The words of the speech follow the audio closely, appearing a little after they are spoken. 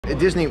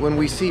Disney, when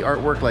we see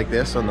artwork like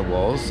this on the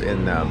walls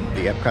in the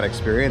Epcot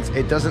Experience,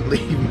 it doesn't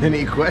leave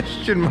many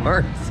question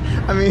marks.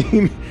 I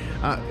mean,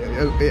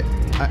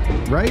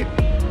 right?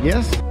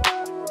 Yes?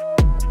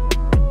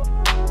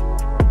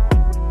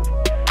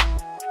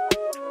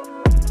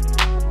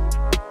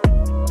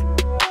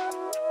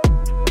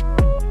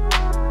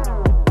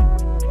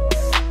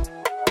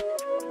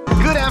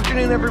 Good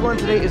afternoon, everyone.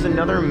 Today is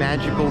another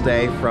magical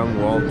day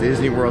from Walt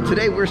Disney World.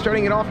 Today we're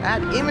starting it off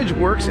at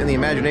ImageWorks in the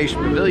Imagination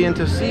Pavilion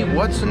to see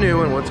what's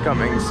new and what's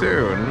coming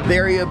soon. The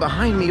area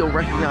behind me you'll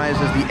recognize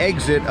as the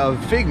exit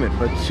of Figment,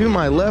 but to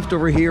my left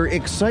over here,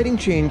 exciting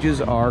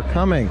changes are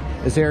coming.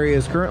 This area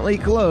is currently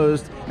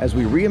closed as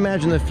we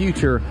reimagine the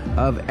future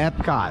of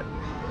Epcot.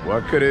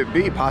 What could it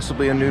be?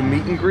 Possibly a new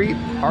meet and greet?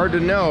 Hard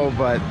to know,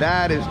 but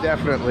that is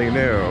definitely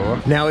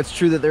new. Now, it's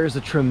true that there's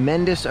a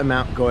tremendous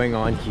amount going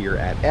on here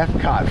at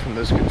Epcot, from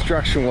those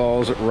construction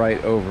walls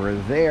right over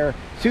there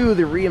to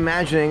the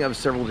reimagining of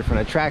several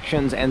different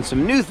attractions and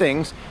some new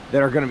things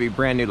that are going to be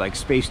brand new, like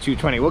Space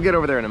 220. We'll get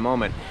over there in a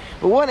moment.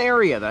 But one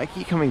area that I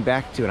keep coming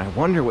back to, and I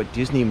wonder what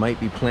Disney might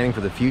be planning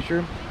for the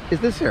future, is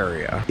this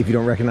area. If you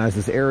don't recognize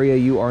this area,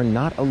 you are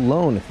not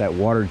alone. It's that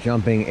water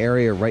jumping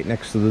area right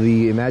next to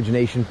the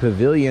Imagination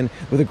Pavilion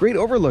with a great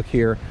overlook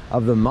here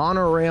of the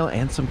monorail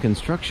and some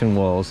construction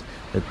walls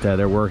that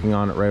they're working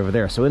on right over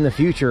there. So in the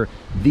future,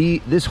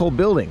 this whole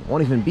building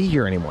won't even be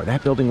here anymore.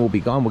 That building will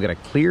be gone. We'll get a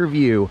clear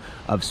view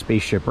of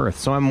Spaceship Earth.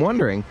 So I'm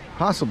wondering,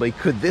 possibly,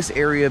 could this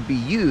area be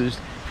used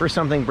for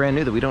something brand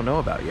new that we don't know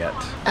about yet?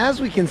 As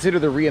we consider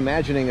the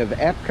reimagining of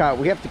Epcot,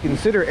 we have to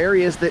consider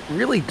areas that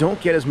really don't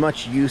get as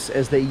much use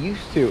as they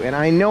used to. And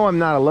I know I'm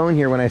not alone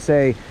here when I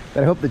say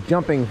that I hope the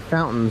jumping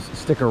fountains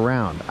stick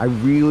around. I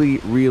really,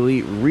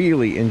 really,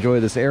 really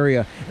enjoy this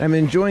area. And I'm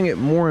enjoying it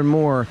more and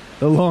more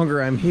the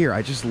longer I'm here.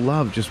 I just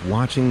love just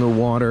watching the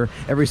water.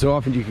 Every so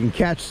often you can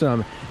catch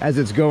some as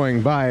it's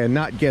going by and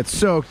not get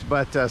soaked,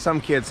 but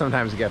some kids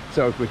sometimes get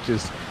soaked, which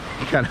is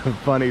kind of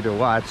funny to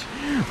watch.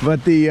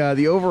 But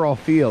the overall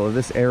feel of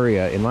this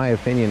area, in my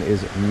opinion,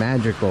 is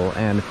magical,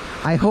 and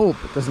I hope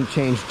it doesn't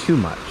change too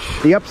much.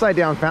 The upside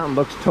down fountain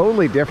looks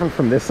totally different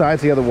from this side.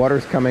 See how the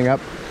water's coming up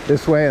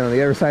this way, and on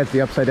the other side it's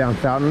the upside down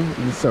fountain.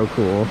 It's so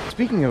cool.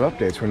 Speaking of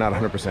updates we're not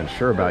 100%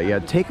 sure about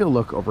yet, take a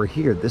look over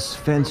here. This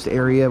fenced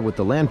area with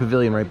the land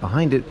pavilion right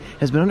behind it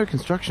has been under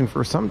construction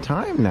for some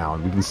time now,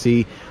 and we can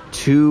see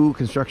two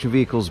construction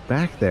vehicles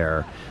back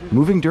there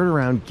moving dirt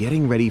around,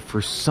 getting ready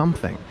for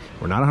something.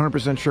 We're not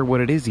 100% sure what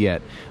it is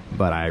yet,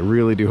 but I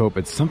really do hope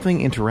it's something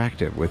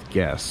interactive with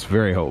guests.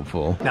 Very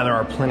hopeful. Now, there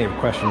are plenty of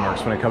question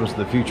marks when it comes to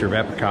the future of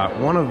Epcot.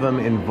 One of them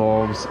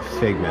involves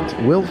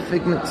Figment. Will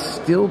Figment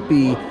still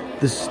be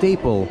the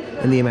staple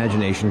in the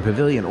Imagination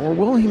Pavilion, or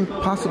will he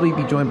possibly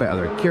be joined by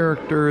other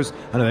characters,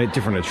 another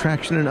different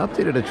attraction, an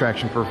updated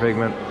attraction for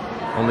Figment?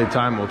 Only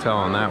time will tell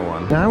on that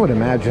one. Now, I would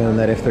imagine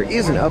that if there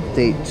is an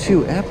update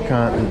to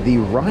Epcot, the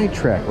ride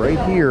track right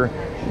here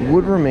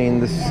would remain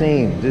the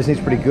same. Disney's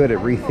pretty good at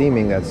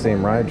retheming that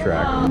same ride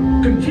track.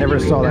 Never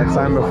saw that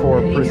sign before.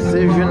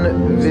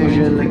 Precision,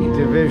 Vision,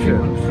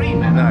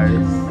 Division.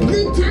 Nice.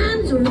 Good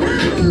times around.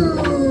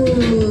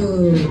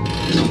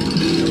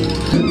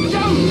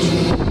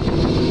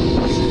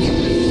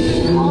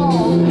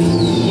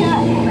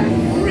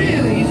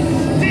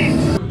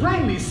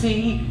 Plainly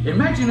see,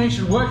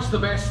 imagination works the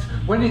best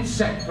when it's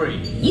set free.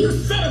 You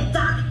said it,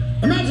 Doc.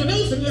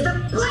 Imagination is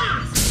a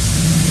blast.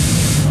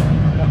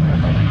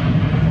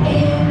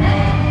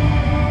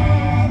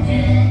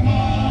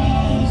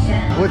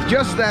 With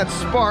just that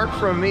spark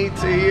from me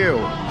to you.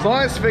 As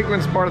long as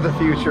Figment's part of the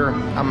future,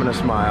 I'm gonna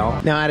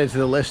smile. Now, added to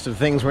the list of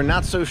things we're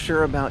not so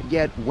sure about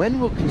yet,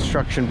 when will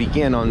construction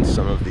begin on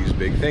some of these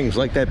big things?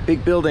 Like that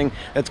big building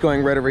that's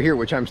going right over here,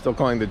 which I'm still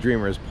calling the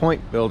Dreamer's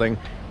Point building,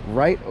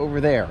 right over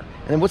there.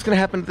 And then what's going to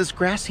happen to this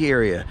grassy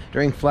area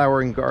during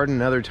flowering garden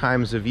and other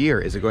times of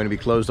year? Is it going to be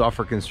closed off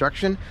for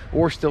construction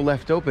or still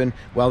left open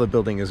while the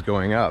building is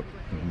going up?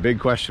 Big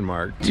question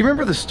mark. Do you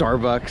remember the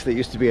Starbucks that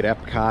used to be at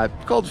Epcot?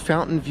 It's called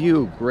Fountain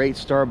View. Great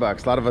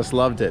Starbucks. A lot of us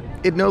loved it.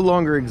 It no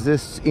longer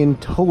exists in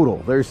total.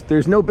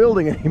 There's no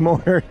building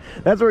anymore.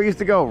 That's where it used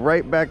to go,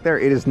 right back there.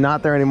 It is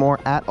not there anymore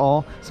at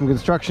all. Some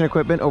construction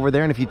equipment over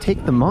there, and if you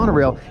take the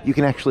monorail, you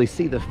can actually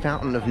see the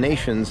Fountain of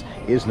Nations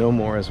is no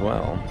more as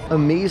well.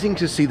 Amazing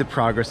to see the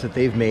progress that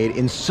they've made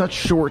in such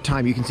short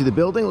time. You can see the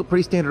building look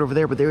pretty standard over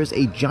there, but there is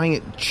a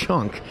giant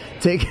chunk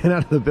taken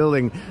out of the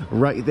building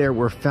right there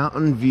where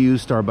Fountain View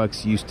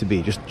Starbucks used to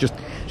be. Just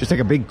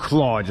like a big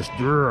claw, just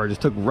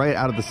took right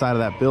out of the side of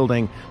that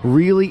building.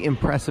 Really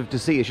impressive to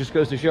see. It just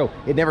goes to show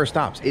it never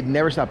stops. It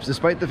never stops,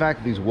 despite the fact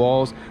that these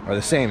walls are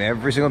the same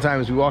every single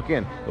time as we walk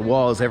in. The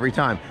wall is every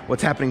time.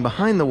 What's happening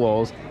behind the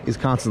walls is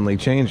constantly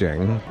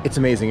changing. It's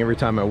amazing. Every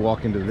time I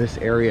walk into this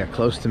area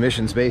close to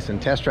Mission Space and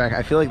Test Track,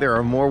 I feel like there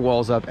are more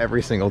walls up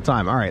every single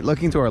time. All right,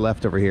 looking to our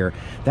left over here,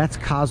 that's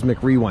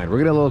Cosmic Rewind. We're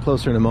gonna get a little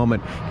closer in a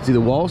moment. See,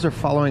 the walls are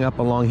following up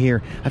along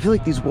here. I feel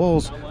like these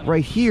walls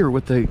right here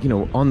with the,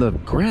 on the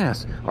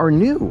grass are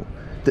new.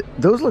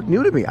 Those look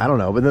new to me. I don't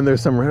know. But then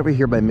there's some right over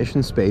here by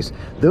Mission Space.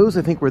 Those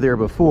I think were there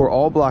before,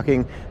 all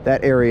blocking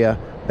that area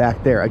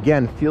back there.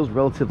 Again, feels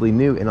relatively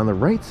new. And on the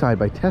right side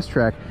by Test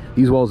Track,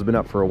 these walls have been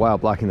up for a while,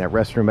 blocking that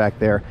restroom back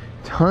there.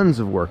 Tons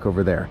of work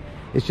over there.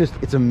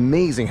 It's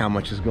amazing how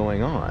much is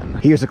going on.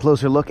 Here's a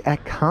closer look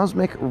at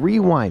Cosmic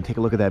Rewind. Take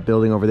a look at that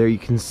building over there. You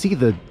can see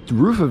the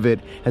roof of it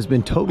has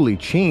been totally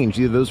changed.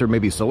 Either those are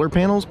maybe solar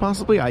panels,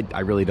 possibly. I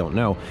really don't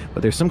know.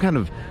 But there's some kind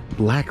of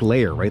black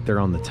layer right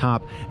there on the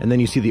top. And then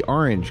you see the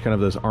orange, kind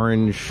of those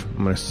orange,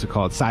 I'm going to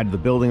call it side of the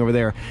building over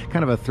there.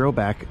 Kind of a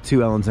throwback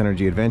to Ellen's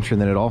Energy Adventure.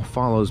 And then it all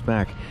follows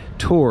back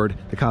toward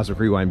the Cosmic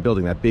Rewind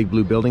building, that big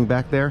blue building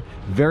back there.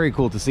 Very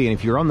cool to see. And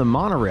if you're on the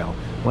monorail,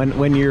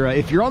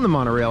 if you're on the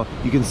monorail,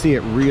 you can see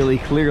it really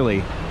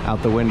clearly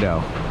out the window.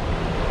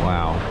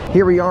 Wow.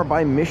 Here we are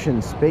by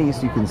Mission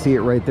Space. You can see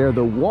it right there.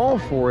 The wall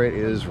for it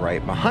is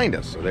right behind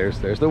us. So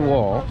there's the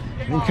wall.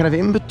 And kind of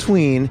in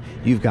between,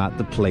 you've got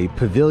the Play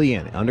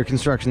Pavilion. Under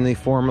construction, they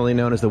formerly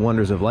known as the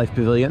Wonders of Life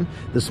Pavilion.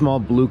 The small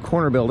blue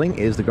corner building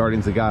is the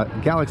Guardians of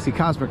the Galaxy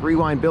Cosmic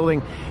Rewind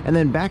building. And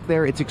then back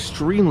there, it's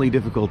extremely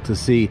difficult to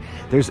see.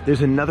 There's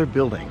another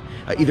building,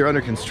 either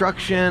under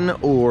construction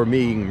or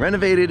being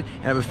renovated.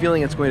 And I have a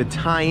feeling it's going to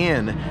tie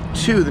in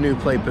to the new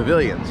Play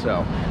Pavilion.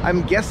 So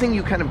I'm guessing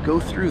you kind of go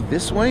through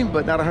this way,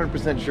 but not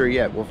 100% sure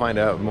yet. We'll find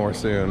out more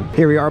soon.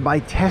 Here we are by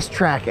Test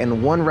Track,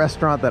 and one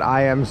restaurant that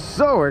I am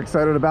so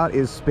excited about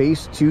is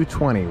Space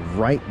 220,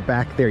 right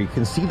back there. You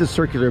can see the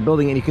circular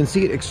building, and you can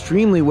see it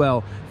extremely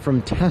well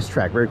from Test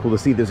Track. Very cool to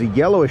see. There's a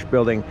yellowish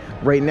building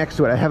right next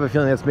to it. I have a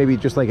feeling that's maybe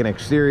just like an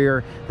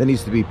exterior that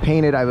needs to be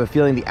painted. I have a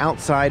feeling the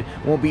outside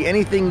won't be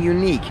anything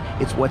unique.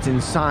 It's what's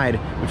inside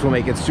which will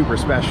make it super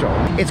special.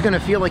 It's going to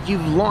feel like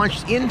you've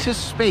launched into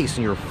space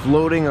and you're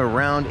floating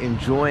around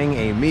enjoying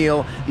a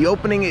meal. The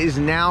opening is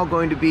now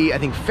going to be, I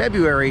think,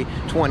 February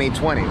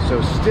 2020.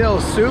 So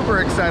still super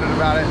excited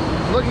about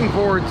it. Looking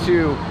forward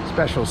to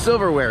special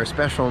silverware,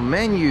 special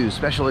menus,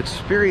 special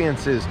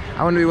experiences.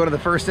 I want to be one of the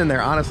first in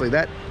there. Honestly,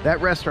 that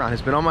restaurant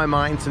has been on my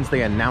mind since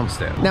they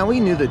announced it. Now, we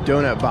knew the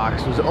donut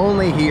box was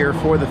only here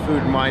for the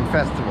Food and Wine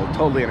Festival.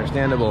 Totally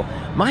understandable.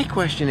 My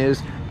question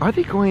is, are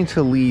they going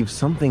to leave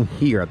something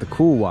here at the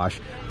Cool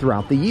Wash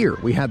throughout the year?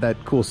 We had that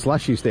cool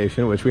slushy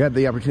station, which we had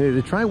the opportunity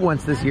to try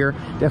once this year.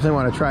 Definitely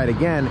want to try it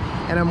again.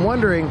 And I'm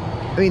wondering,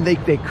 I mean, they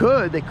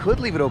could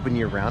leave it open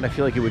year-round. I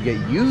feel like it would get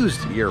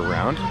used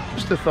year-round.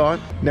 Just a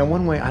thought. Now,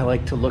 one way I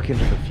like to look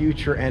into the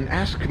future and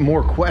ask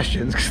more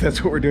questions, because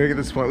that's what we're doing at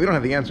this point. We don't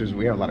have the answers,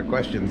 we have a lot of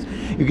questions.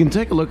 You can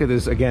take a look at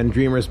this, again,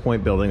 Dreamer's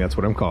Point building, that's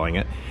what I'm calling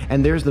it.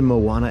 And there's the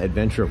Moana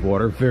Adventure of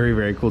Water. Very,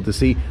 very cool to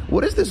see.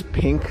 What is this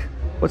pink?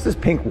 What's this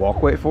pink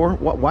walkway for?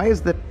 Why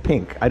is that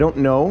pink? I don't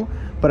know,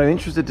 but I'm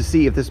interested to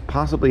see if this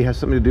possibly has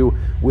something to do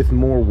with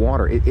more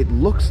water. It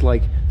looks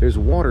like there's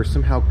water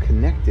somehow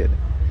connected.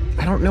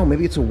 I don't know,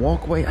 maybe it's a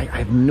walkway. I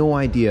have no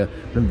idea,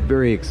 but I'm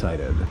very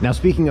excited. Now,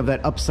 speaking of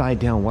that upside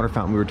down water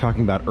fountain we were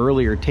talking about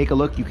earlier, take a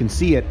look, you can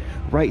see it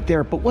right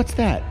there. But what's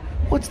that?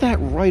 What's that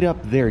right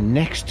up there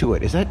next to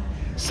it? Is that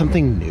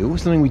something new?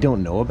 Something we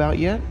don't know about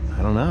yet?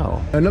 I don't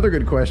know. Another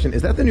good question,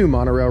 is that the new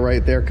monorail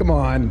right there? Come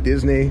on,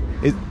 Disney.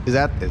 Is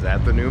that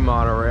the new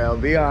monorail?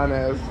 Be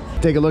honest.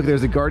 Take a look,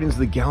 there's the Guardians of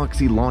the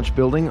Galaxy launch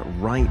building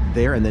right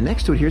there. And then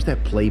next to it, here's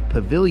that Play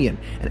Pavilion.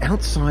 And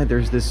outside,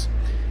 there's this,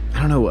 I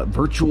don't know, a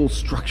virtual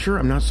structure?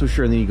 I'm not so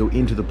sure. And then you go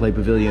into the Play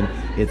Pavilion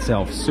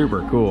itself.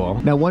 Super cool.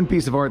 Now, one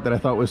piece of art that I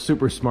thought was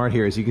super smart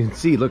here, as you can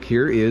see, look,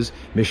 here is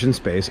Mission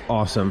Space.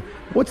 Awesome.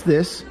 What's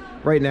this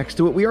right next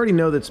to it? We already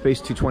know that Space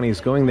 220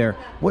 is going there.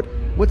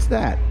 What's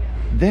that?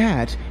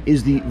 That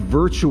is the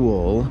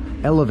virtual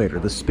elevator,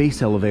 the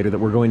space elevator that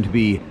we're going to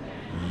be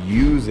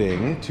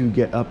using to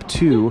get up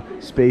to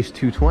Space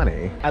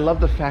 220. I love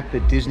the fact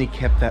that Disney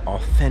kept that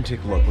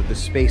authentic look with the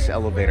space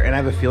elevator, and I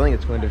have a feeling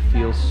it's going to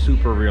feel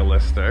super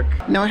realistic.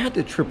 Now, I had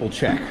to triple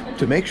check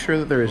to make sure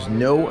that there is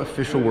no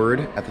official word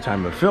at the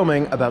time of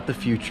filming about the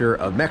future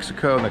of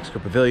Mexico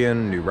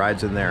Pavilion, new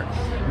rides in there.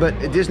 But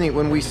Disney,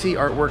 when we see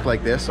artwork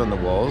like this on the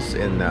walls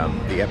in the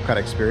Epcot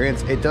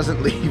Experience, it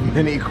doesn't leave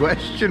many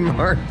question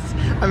marks.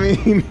 I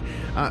mean,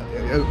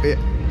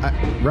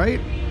 right?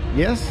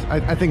 Yes,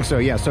 I think so,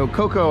 yeah. So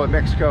Coco at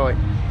Mexico,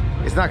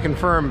 it's not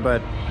confirmed,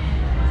 but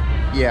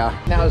yeah.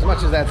 Now, as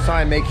much as that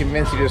sign may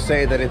convince you to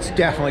say that it's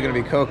definitely going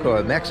to be Coco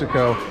at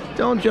Mexico,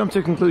 don't jump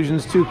to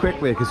conclusions too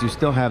quickly, because you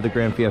still have the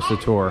Grand Fiesta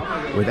Tour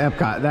with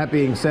Epcot. That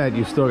being said,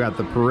 you've still got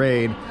the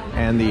parade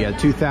and the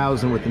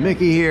 2000 with the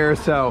Mickey here,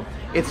 so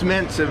it's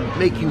meant to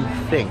make you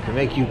think,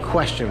 make you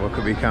question what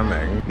could be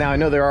coming. Now, I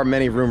know there are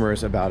many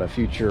rumors about a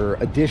future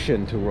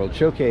addition to World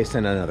Showcase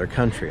in another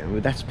country,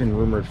 and that's been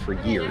rumored for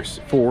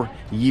years,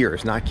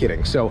 not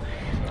kidding. So,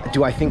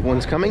 do I think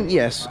one's coming?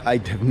 Yes, I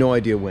have no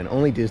idea when,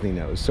 only Disney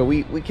knows. So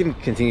we can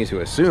continue to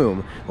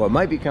assume what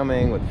might be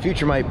coming, what the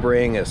future might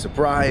bring, a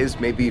surprise,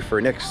 maybe for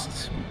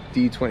next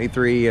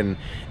D23 and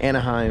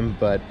Anaheim,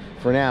 but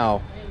for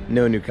now,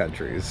 no new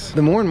countries.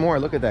 The more and more I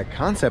look at that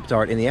concept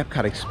art in the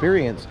Epcot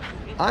Experience,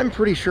 I'm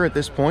pretty sure at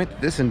this point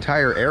this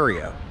entire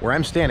area where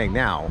I'm standing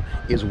now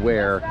is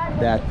where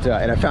that,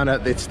 and I found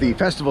out it's the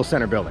Festival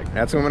Center building.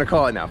 That's what I'm going to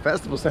call it now.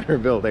 Festival Center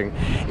building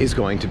is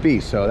going to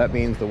be. So that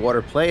means the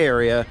water play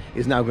area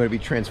is now going to be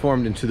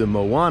transformed into the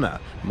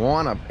Moana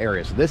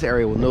area. So this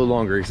area will no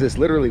longer exist.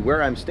 Literally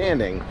where I'm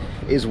standing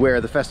is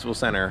where the Festival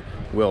Center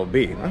will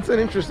be. That's an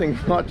interesting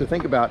thought to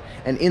think about.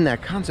 And in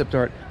that concept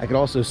art, I could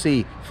also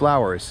see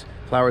flowers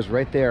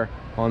right there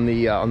on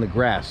the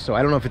grass. So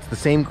I don't know if it's the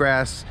same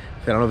grass.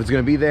 I don't know if it's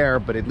going to be there,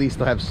 but at least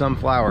they'll have some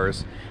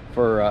flowers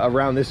for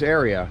around this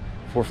area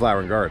for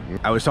Flower and Garden.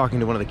 I was talking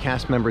to one of the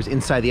cast members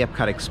inside the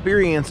Epcot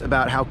Experience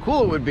about how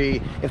cool it would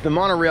be if the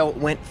monorail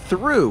went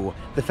through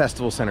the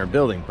Festival Center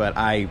building, but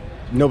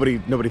nobody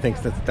thinks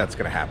that's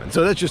going to happen.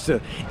 So that's just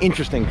an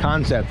interesting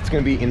concept. It's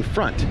going to be in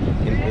front,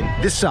 in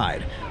this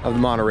side of the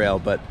monorail,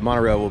 but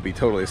monorail will be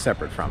totally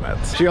separate from it.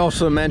 She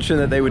also mentioned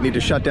that they would need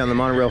to shut down the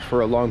monorail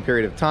for a long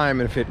period of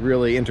time if it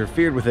really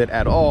interfered with it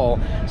at all.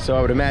 So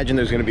I would imagine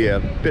there's going to be a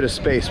bit of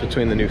space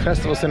between the new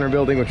Festival Center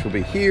building, which will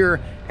be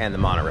here, and the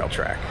monorail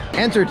track.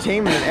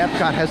 Entertainment at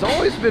Epcot has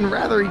always been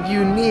rather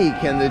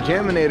unique, and the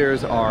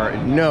Geminators are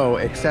no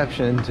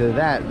exception to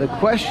that. The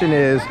question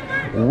is,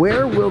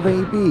 where will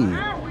they be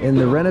in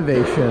the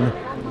renovation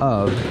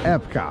of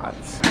Epcot?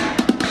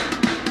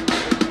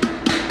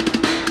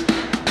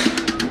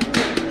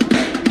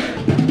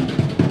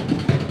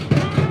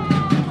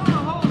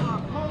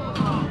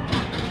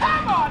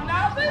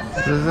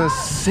 This is a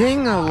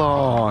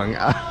sing-along.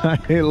 I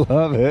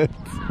love it.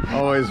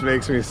 Always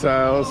makes me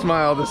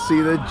smile to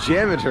see the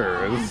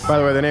Geminators. By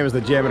the way, their name is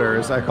the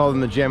Geminators. I call them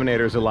the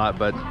Geminators a lot,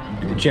 but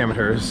the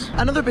Geminators.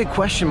 Another big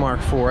question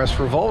mark for us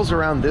revolves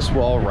around this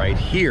wall right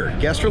here.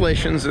 Guest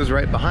relations is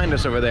right behind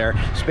us over there.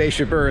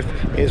 Spaceship Earth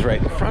is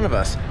right in front of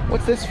us.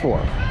 What's this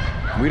for?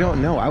 We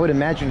don't know. I would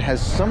imagine it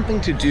has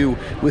something to do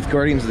with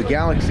Guardians of the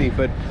Galaxy,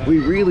 but we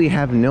really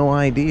have no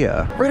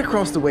idea. Right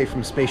across the way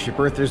from Spaceship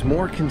Earth, there's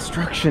more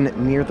construction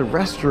near the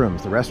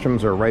restrooms. The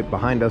restrooms are right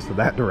behind us in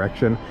that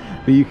direction,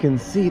 but you can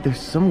see there's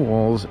some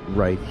walls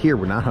right here.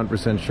 We're not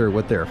 100% sure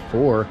what they're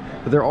for,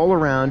 but they're all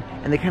around,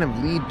 and they kind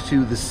of lead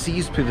to the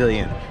Seas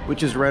Pavilion,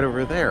 which is right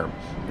over there.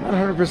 Not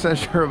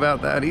 100% sure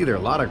about that either. A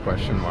lot of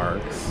question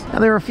marks. Now,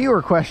 there are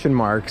fewer question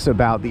marks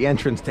about the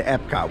entrance to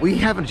Epcot. We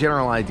have a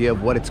general idea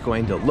of what it's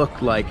going to look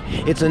like.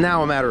 It's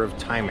now a matter of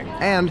timing.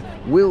 And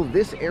will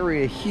this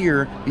area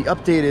here be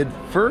updated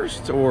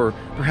first, or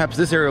perhaps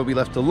this area will be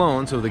left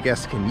alone so the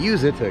guests can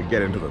use it to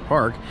get into the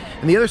park,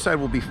 and the other side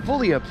will be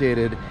fully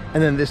updated,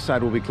 and then this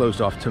side will be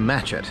closed off to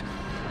match it.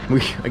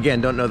 We,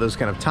 again, don't know those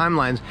kind of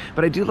timelines,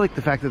 but I do like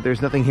the fact that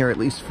there's nothing here, at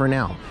least for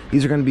now.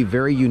 These are going to be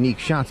very unique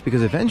shots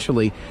because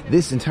eventually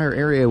this entire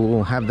area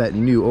will have that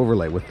new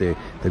overlay with the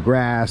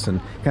grass and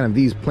kind of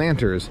these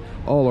planters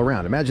all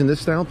around. Imagine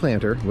this style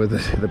planter with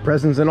the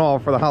presents and all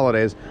for the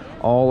holidays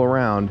all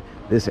around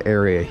this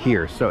area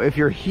here. So if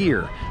you're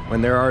here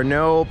when there are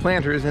no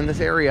planters in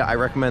this area, I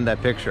recommend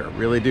that picture.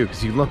 Really do,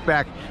 because you look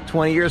back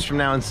 20 years from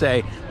now and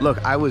say,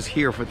 look, I was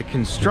here for the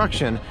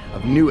construction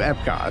of new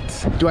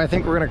Epcot. Do I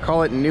think we're going to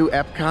call it new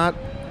Epcot?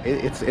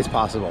 It's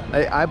possible.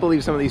 I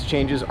believe some of these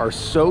changes are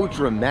so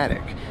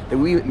dramatic that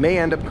we may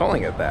end up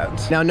calling it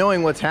that. Now,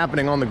 knowing what's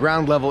happening on the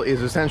ground level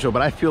is essential,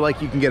 but I feel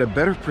like you can get a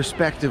better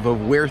perspective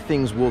of where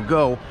things will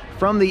go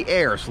from the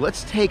air. So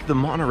let's take the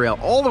monorail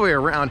all the way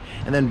around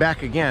and then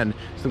back again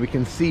so we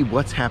can see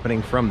what's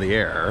happening from the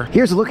air.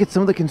 Here's a look at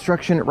some of the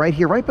construction right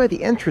here, right by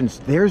the entrance.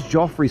 There's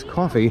Joffrey's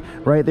Coffee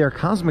right there,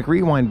 Cosmic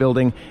Rewind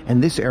building,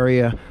 and this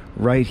area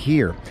right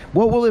here.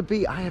 What will it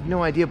be? I have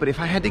no idea, but if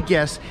I had to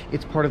guess,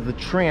 it's part of the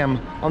tram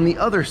on the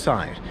other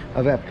side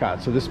of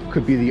Epcot. So this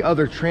could be the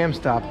other tram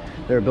stop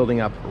they're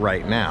building up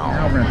right now.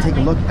 Now we're going to take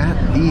a look at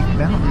the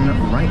fountain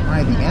right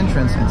by the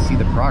entrance and see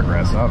the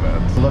progress of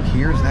it. Look,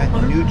 here's that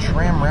new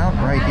tram route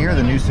right here,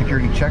 the new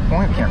security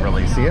checkpoint. Can't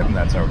really see it, and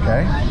that's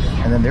okay.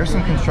 And then there's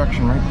some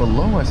construction right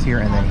below us here,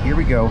 and then here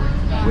we go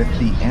with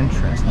the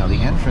entrance. Now the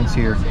entrance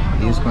here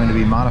is going to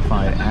be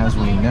modified, as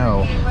we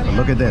know. But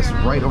look at this,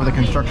 right over the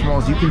construction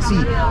walls. You can see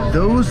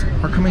those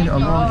are coming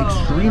along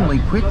extremely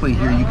quickly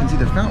here. You can see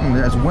the fountain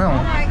as well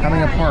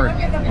coming apart.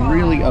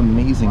 Really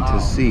amazing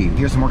to see.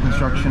 Here's some more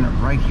construction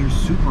right here.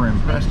 Super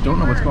impressed. Don't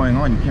know what's going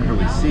on. You can't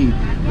really see,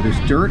 but there's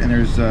dirt and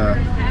there's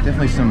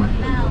definitely some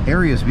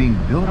areas being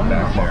built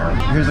back there.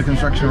 Here's the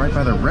construction right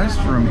by the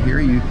restroom here.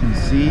 You can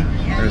see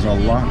there's a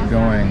lot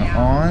going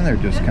on. They're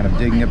just kind of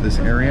digging up this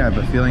area. I have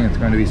a feeling it's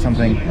going to be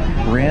something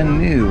brand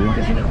new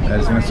that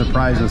is going to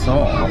surprise us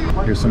all.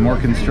 Here's some more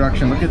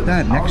construction. Look at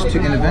that. Next to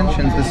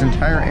Innoventions, this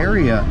entire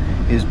area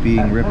is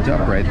being ripped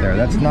up right there.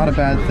 That's not a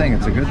bad thing.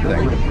 It's a good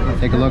thing.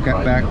 Take a look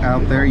at back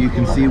out there. You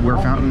can see where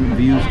Fountain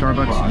View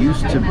Starbucks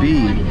used to be,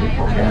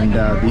 and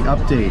the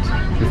update,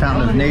 the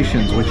Fountain of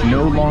Nations, which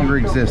no longer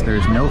exists.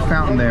 There's no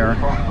fountain there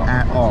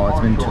at all.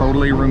 It's been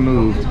totally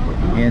removed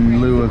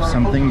in lieu of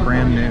something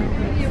brand new.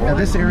 Now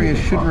this area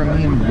should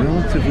remain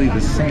relatively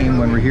the same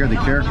when we're here. The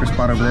character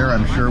spot over there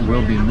I'm sure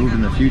will be moved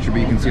in the future, but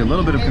you can see a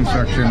little bit of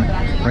construction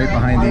right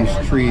behind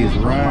these trees,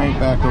 right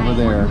back over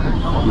there.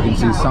 You can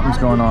see something's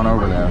going on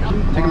over there.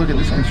 Take a look at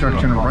this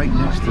construction right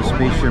next to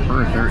Spaceship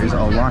Earth. There is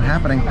a lot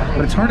happening,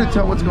 but it's hard to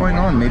tell what's going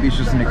on. Maybe it's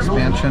just an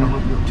expansion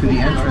to the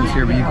entrance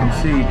here, but you can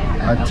see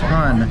a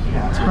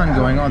ton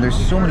going on. There's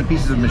so many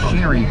pieces of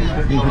machinery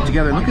being put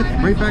together. Look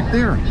at right back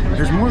there.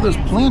 There's more of those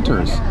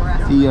planters,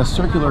 the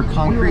circular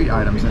concrete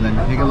items. And then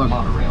take a look.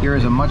 Here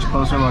is a much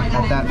closer look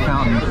at that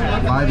fountain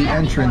by the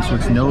entrance,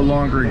 which no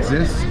longer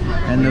exists,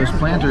 and those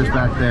planters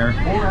back there,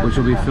 which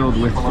will be filled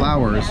with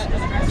flowers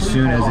as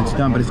soon as it's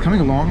done. But it's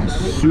coming along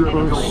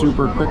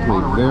super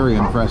quickly. Very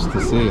impressed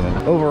to see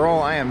it.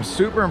 Overall, I am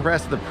super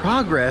impressed with the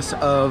progress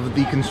of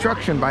the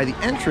construction by the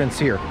entrance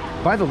here.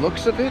 By the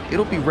looks of it,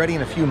 it'll be ready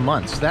in a few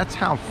months. That's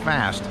how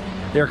fast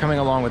they're coming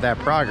along with that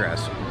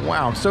progress.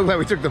 Wow, I'm so glad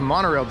we took the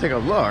monorail to take a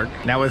look.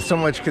 Now with so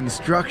much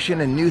construction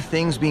and new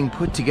things being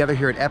put together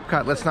here at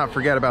Epcot, let's not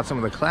forget about some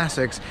of the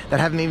classics that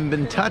haven't even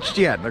been touched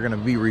yet. They're gonna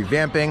be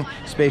revamping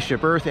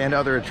Spaceship Earth and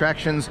other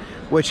attractions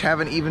which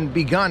haven't even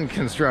begun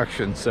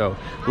construction, so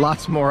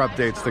lots more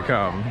updates to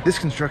come. This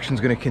construction is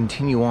gonna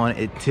continue on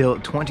until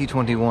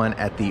 2021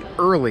 at the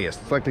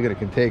earliest. It's likely gonna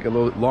take a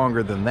little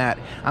longer than that.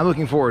 I'm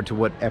looking forward to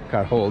what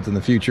Epcot holds in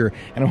the future,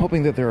 and I'm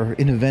hoping that there are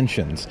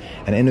inventions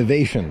and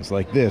innovations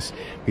like this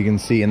we can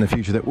see in the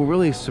future that will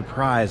really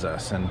surprise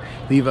us and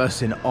leave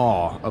us in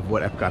awe of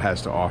what Epcot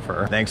has to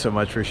offer. Thanks so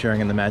much for sharing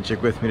in the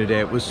magic with me today.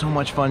 It was so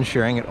much fun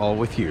sharing it all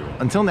with you.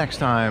 Until next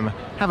time,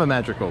 have a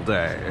magical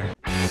day.